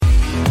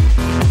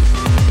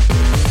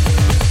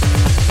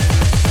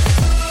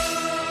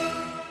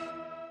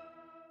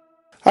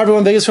Hi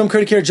everyone, Vegas film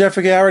critic here,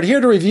 Jeffrey Howard, here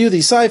to review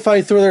the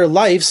sci-fi thriller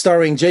Life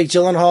starring Jake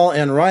Gyllenhaal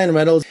and Ryan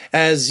Reynolds.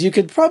 As you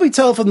could probably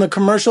tell from the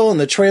commercial and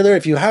the trailer,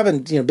 if you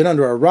haven't been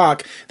under a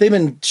rock, they've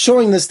been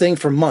showing this thing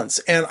for months.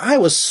 And I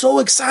was so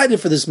excited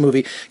for this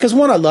movie because,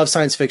 one, I love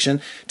science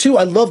fiction. Two,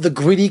 I love the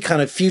gritty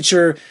kind of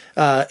future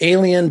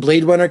alien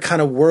Blade Runner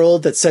kind of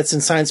world that sets in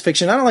science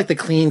fiction. I don't like the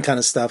clean kind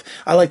of stuff.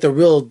 I like the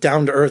real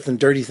down to earth and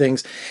dirty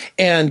things.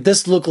 And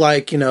this looked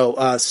like, an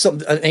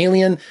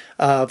alien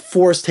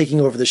force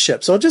taking over the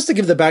ship. So just to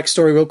give the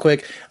backstory real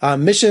quick,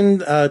 mission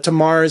to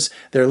Mars,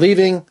 they're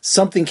leaving.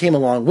 Something came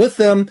along with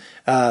them.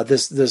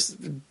 This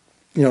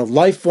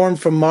life form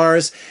from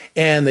Mars,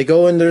 and they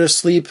go into their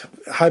sleep,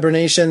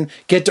 hibernation,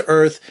 get to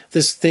Earth.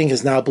 This thing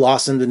has now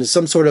blossomed into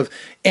some sort of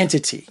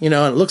entity, and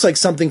it looks like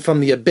something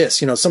from the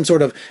abyss, some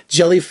sort of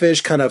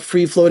jellyfish kind of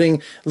free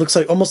floating, looks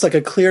like almost like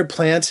a clear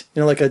plant,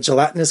 like a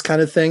gelatinous kind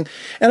of thing.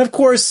 And of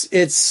course,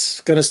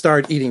 it's going to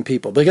start eating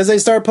people because they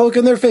start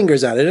poking their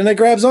fingers at it and it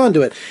grabs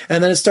onto it.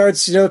 And then it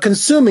starts,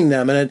 consuming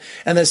them, and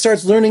then it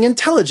starts learning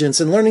intelligence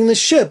and learning the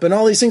ship and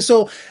all these things.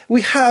 So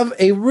we have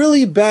a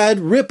really bad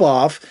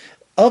ripoff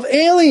of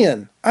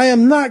Alien. I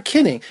am not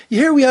kidding.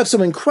 Here we have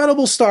some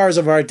incredible stars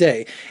of our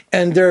day,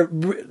 and they're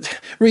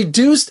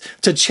reduced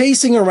to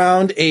chasing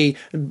around a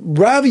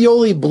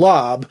ravioli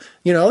blob.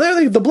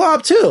 They're the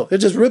blob too. It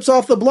just rips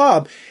off the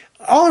blob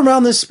all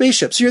around this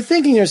spaceship. So you're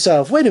thinking to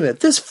yourself, wait a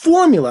minute, this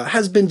formula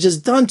has been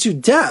just done to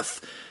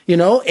death.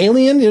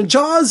 Alien,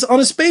 Jaws on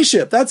a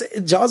spaceship. That's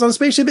Jaws on a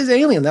spaceship is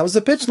Alien. That was the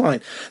pitch line.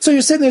 So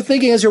you're sitting there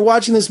thinking as you're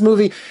watching this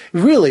movie,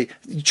 really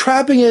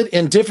trapping it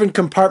in different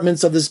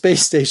compartments of the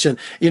space station,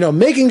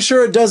 making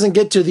sure it doesn't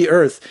get to the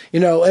Earth,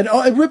 and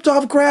it ripped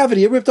off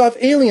Gravity, it ripped off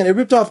Alien, it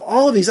ripped off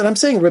all of these. And I'm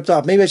saying ripped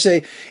off. Maybe I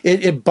should say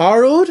it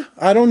borrowed.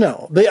 I don't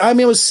know. But I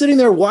was sitting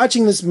there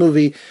watching this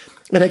movie,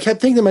 and I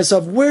kept thinking to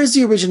myself, where's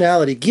the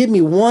originality? Give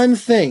me one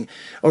thing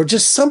or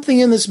just something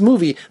in this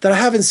movie that I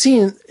haven't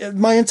seen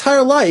my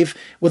entire life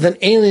with an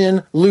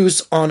alien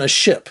loose on a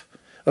ship.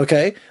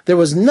 Okay? There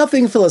was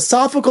nothing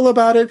philosophical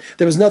about it.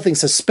 There was nothing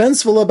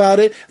suspenseful about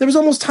it. There was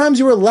almost times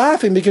you were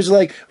laughing because you're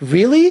like,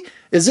 really?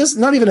 Is this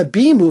not even a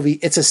B movie?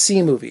 It's a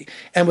C movie.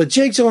 And with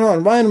Jake Gyllenhaal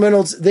and Ryan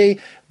Reynolds, they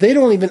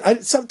don't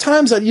even,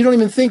 sometimes you don't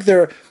even think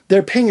they're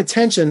paying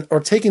attention or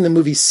taking the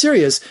movie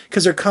serious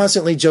because they're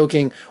constantly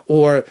joking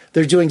or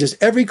they're doing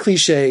just every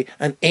cliche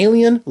an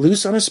alien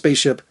loose on a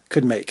spaceship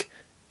could make.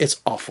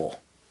 It's awful.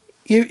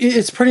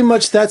 It's pretty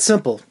much that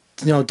simple.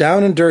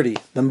 Down and dirty.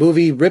 The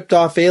movie ripped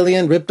off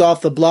Alien, ripped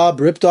off The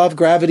Blob, ripped off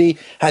Gravity,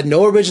 had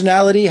no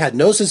originality, had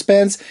no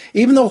suspense.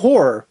 Even the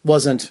horror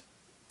wasn't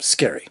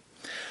scary.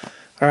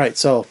 All right,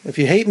 so if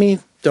you hate me,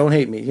 don't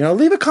hate me.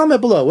 Leave a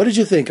comment below. What did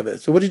you think of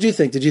it? So what did you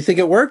think? Did you think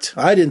it worked?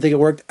 I didn't think it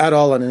worked at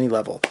all on any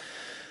level.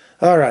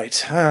 All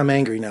right, I'm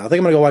angry now. I think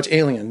I'm going to go watch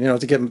Alien,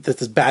 to get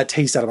this bad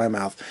taste out of my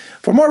mouth.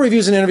 For more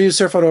reviews and interviews,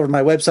 surf on over to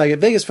my website at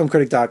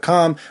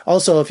vegasfilmcritic.com.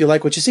 Also, if you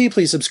like what you see,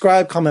 please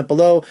subscribe, comment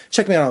below.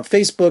 Check me out on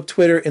Facebook,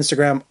 Twitter,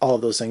 Instagram, all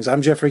of those things.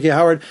 I'm Jeffrey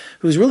Howard,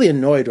 who's really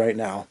annoyed right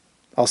now.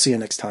 I'll see you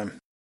next time.